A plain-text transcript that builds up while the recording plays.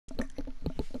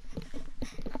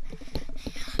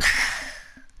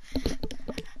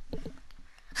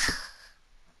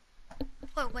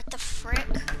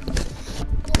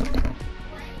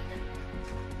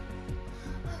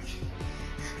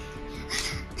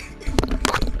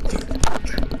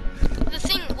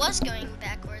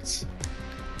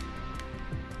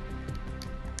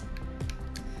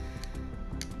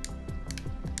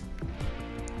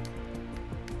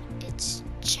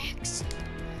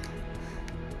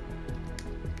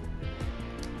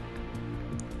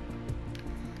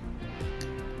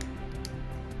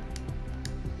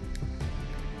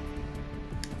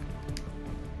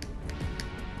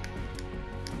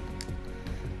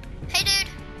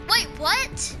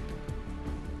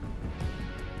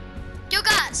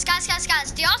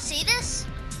Guys, do y'all see this?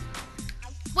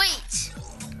 Wait.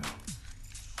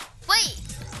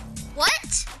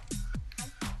 What?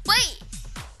 Wait.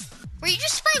 Were you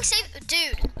just playing safe?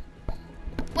 Dude.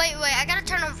 Wait, I gotta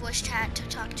turn on voice chat to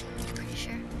talk to him, I'm pretty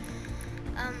sure.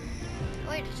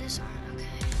 Wait, is this on? Okay.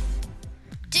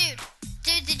 Dude,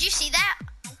 did you see that?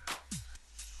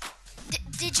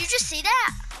 Did you just see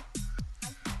that?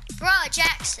 Bruh,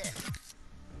 Jackson.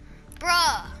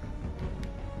 Bruh.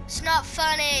 It's not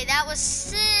funny. That was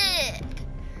sick.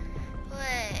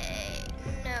 Wait,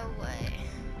 no way.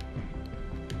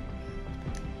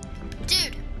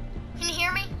 Dude, can you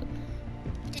hear me?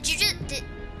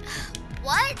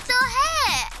 What the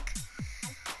heck?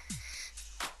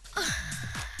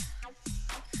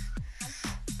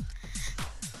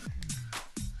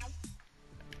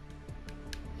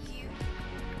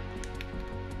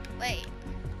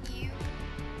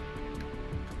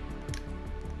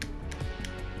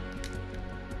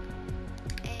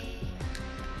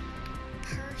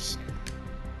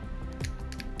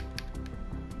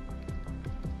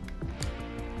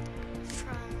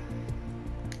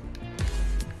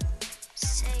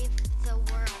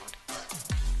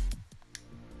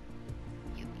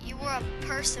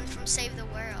 Person from Save the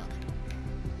World.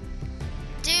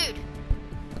 Dude,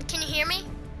 can you hear me?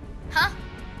 Huh?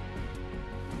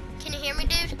 Can you hear me,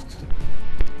 dude?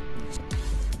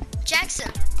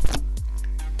 Jackson.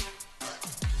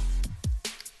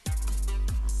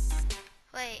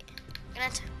 Wait, I'm gonna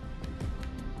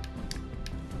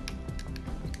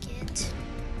get.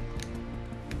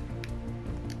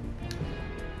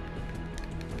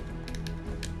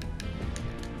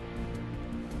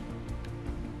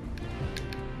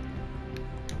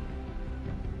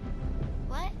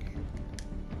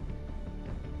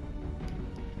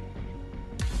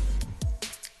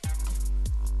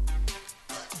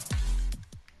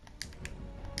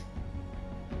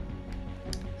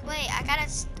 I gotta.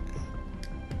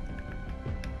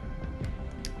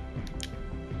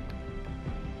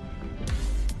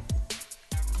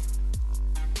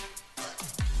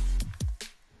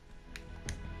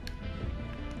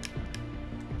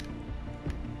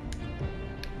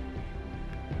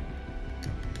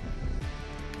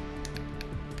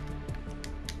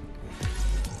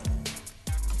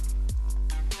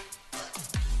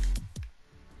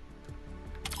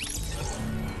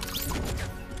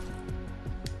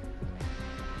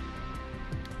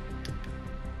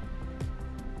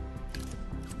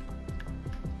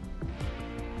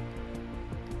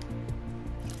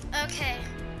 Okay.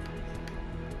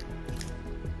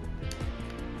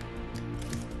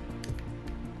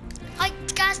 Like,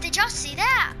 guys, did y'all see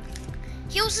that?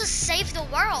 He was just save the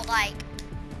world, like.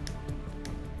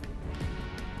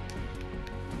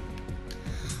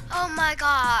 Oh my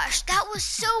gosh, that was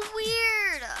so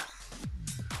weird.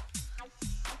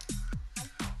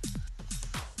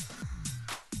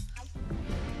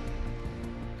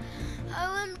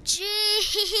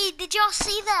 OMG, did y'all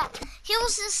see that? He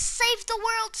was a Save the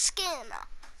World skin.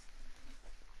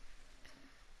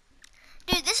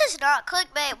 Dude, this is not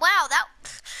clickbait. Wow, that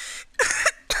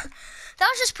that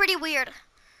was just pretty weird.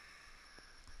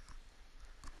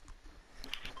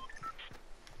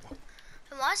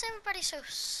 And why is everybody so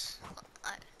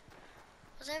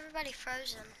was everybody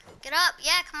frozen? Get up,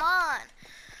 yeah, come on.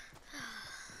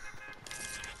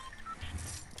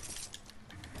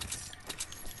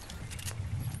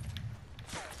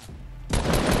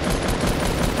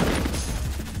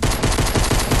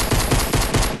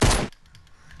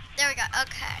 There we go,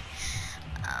 okay.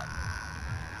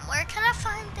 Where can I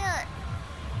find the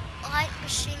light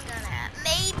machine gun at?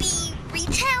 Maybe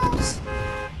retails?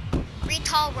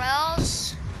 Retail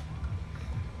rails?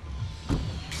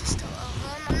 Pistol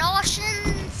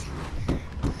illuminations?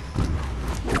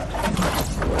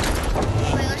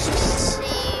 Wait, let's just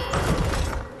see.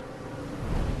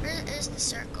 Where is the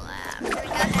circle at? I'm gonna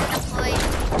go ahead and deploy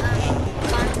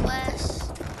Conquest.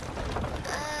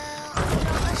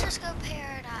 Let's just go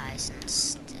Paradise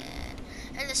instead.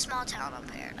 In the small town of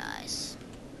Paradise.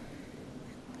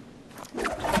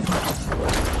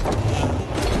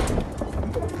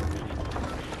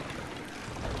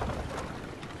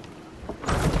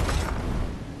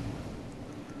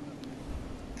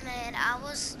 Man, I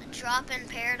was dropping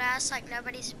Paradise like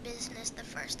nobody's business the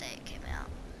first day it came out.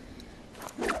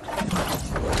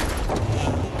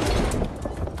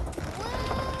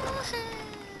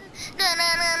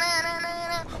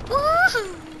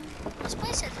 Woohoo! This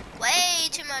place has way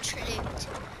too much for loot.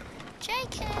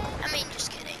 JK. I mean,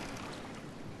 just kidding.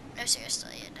 No,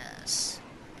 seriously, it does.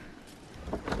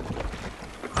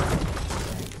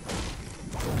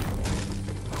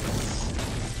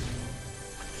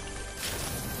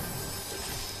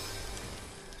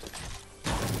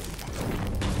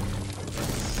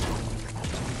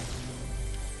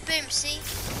 Boom, see?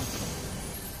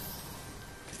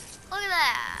 Look at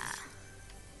that.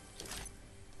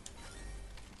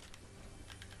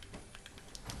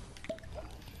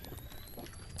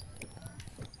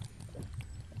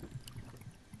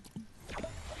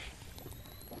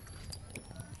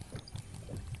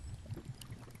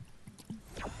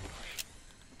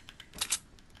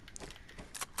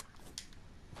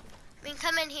 I mean,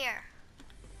 come in here.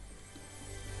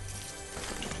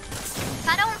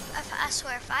 I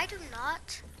swear, if I do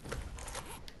not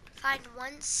find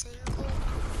one single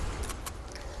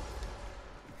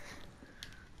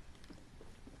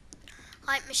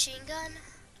light machine gun,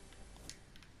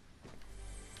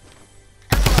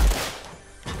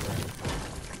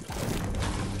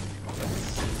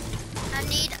 I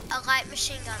need a light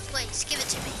machine gun, please, give it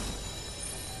to me.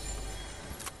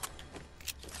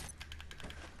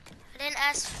 I didn't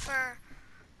ask for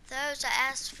those, I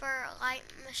asked for a light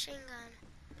machine gun.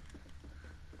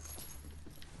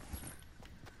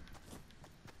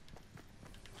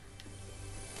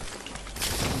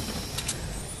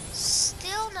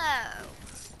 Still no.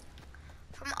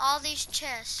 From all these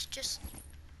chests, just...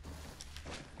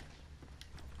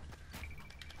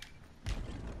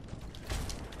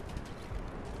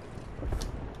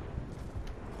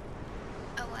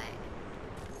 Oh wait,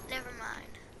 never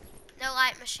mind. No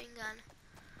light machine gun.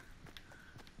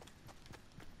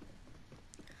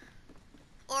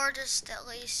 Or just at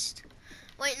least,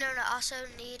 wait, no, I also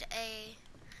need a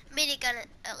minigun,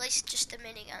 at least just a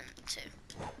minigun too.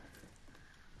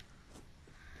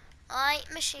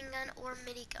 Light machine gun or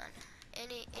minigun,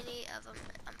 any of them,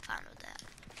 I'm fine with that.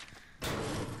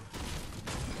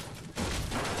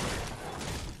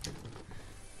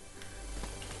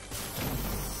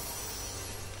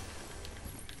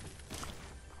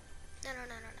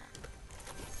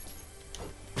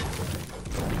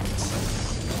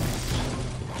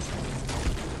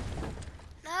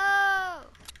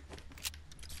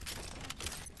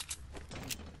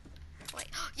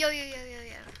 Yo.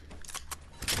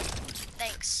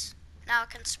 Thanks. Now I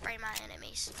can spray my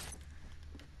enemies.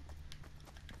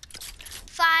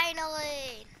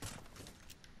 Finally!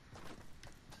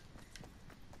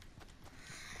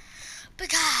 But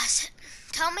guys,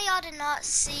 tell me y'all did not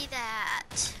see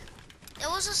that. There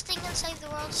was this thing in Save the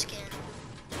World skin.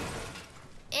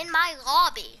 In my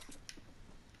lobby.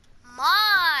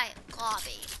 My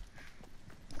lobby.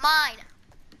 Mine.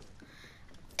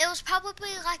 It was probably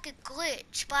like a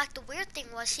glitch, but like the weird thing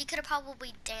was he could have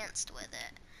probably danced with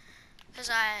it. Cause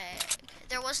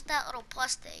there wasn't that little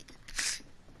plus thing.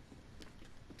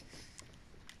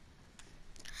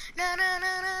 No,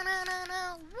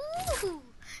 woo!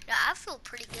 No, I feel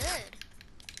pretty good.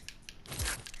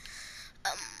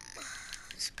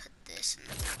 Let's put this in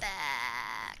the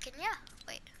back, and yeah,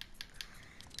 wait.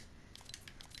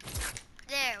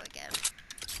 There we go.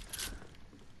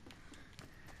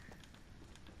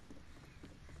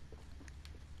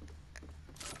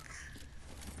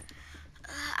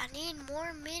 I need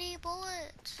more mini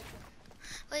bullets.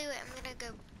 Wait, I'm gonna go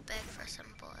beg for some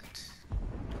bullets.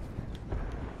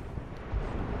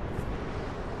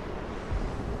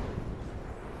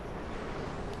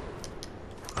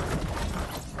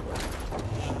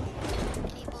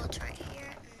 Any bullets right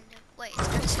here? No. Wait, it's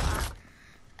got a scar.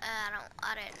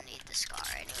 I didn't need the scar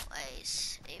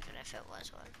anyways, even if it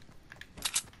was one.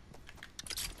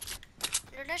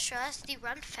 Did I trust you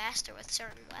run faster with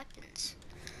certain weapons?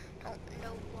 I don't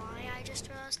know why I just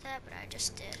realized that, but I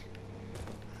just did.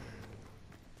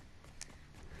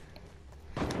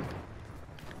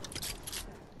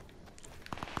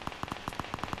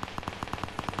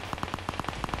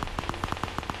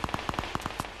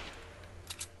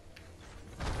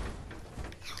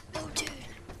 Oh, dude.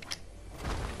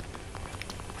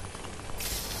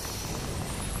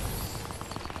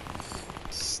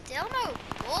 Still no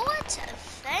bullets?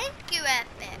 Thank you,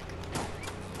 Epic.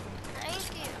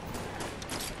 Thank you.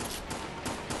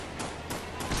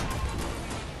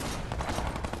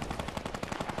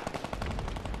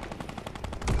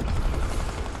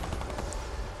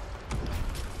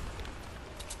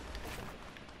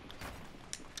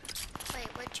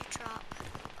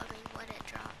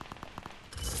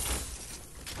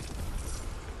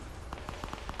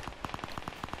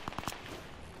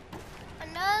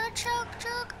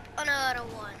 Chug. Another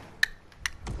one.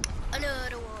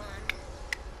 Another one.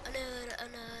 Another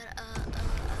one.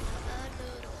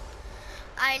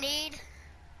 I need.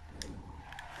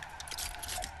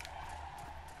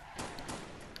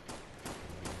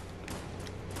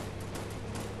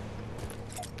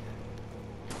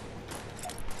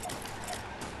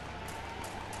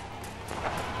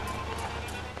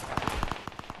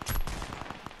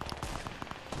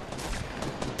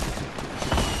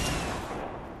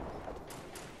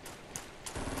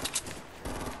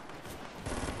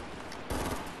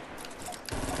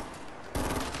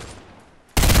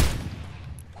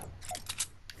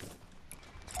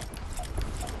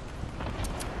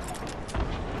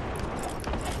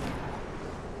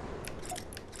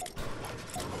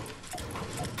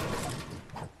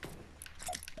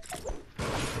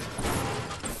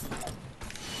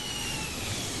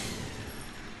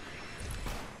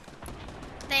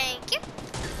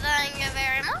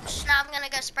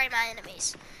 my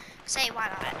enemies. Say, why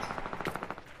not?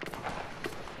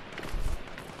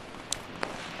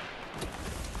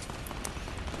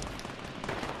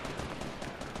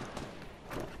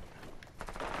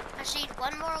 I just need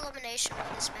one more elimination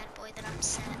with this bad boy, then I'm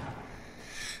set.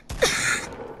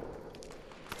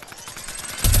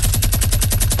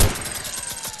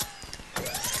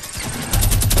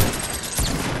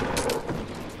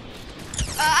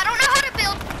 I don't know how to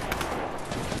build.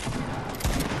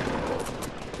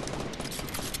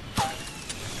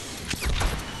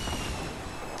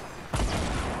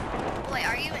 Wait,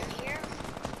 are you in here?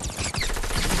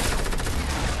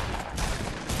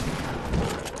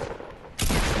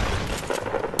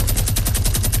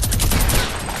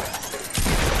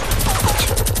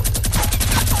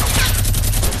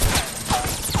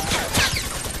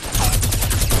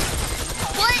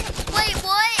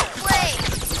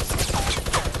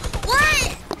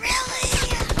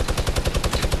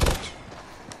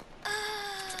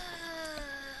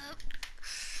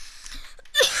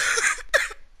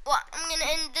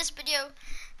 This video,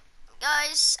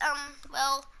 guys.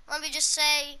 Well, let me just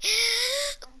say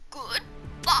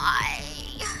goodbye.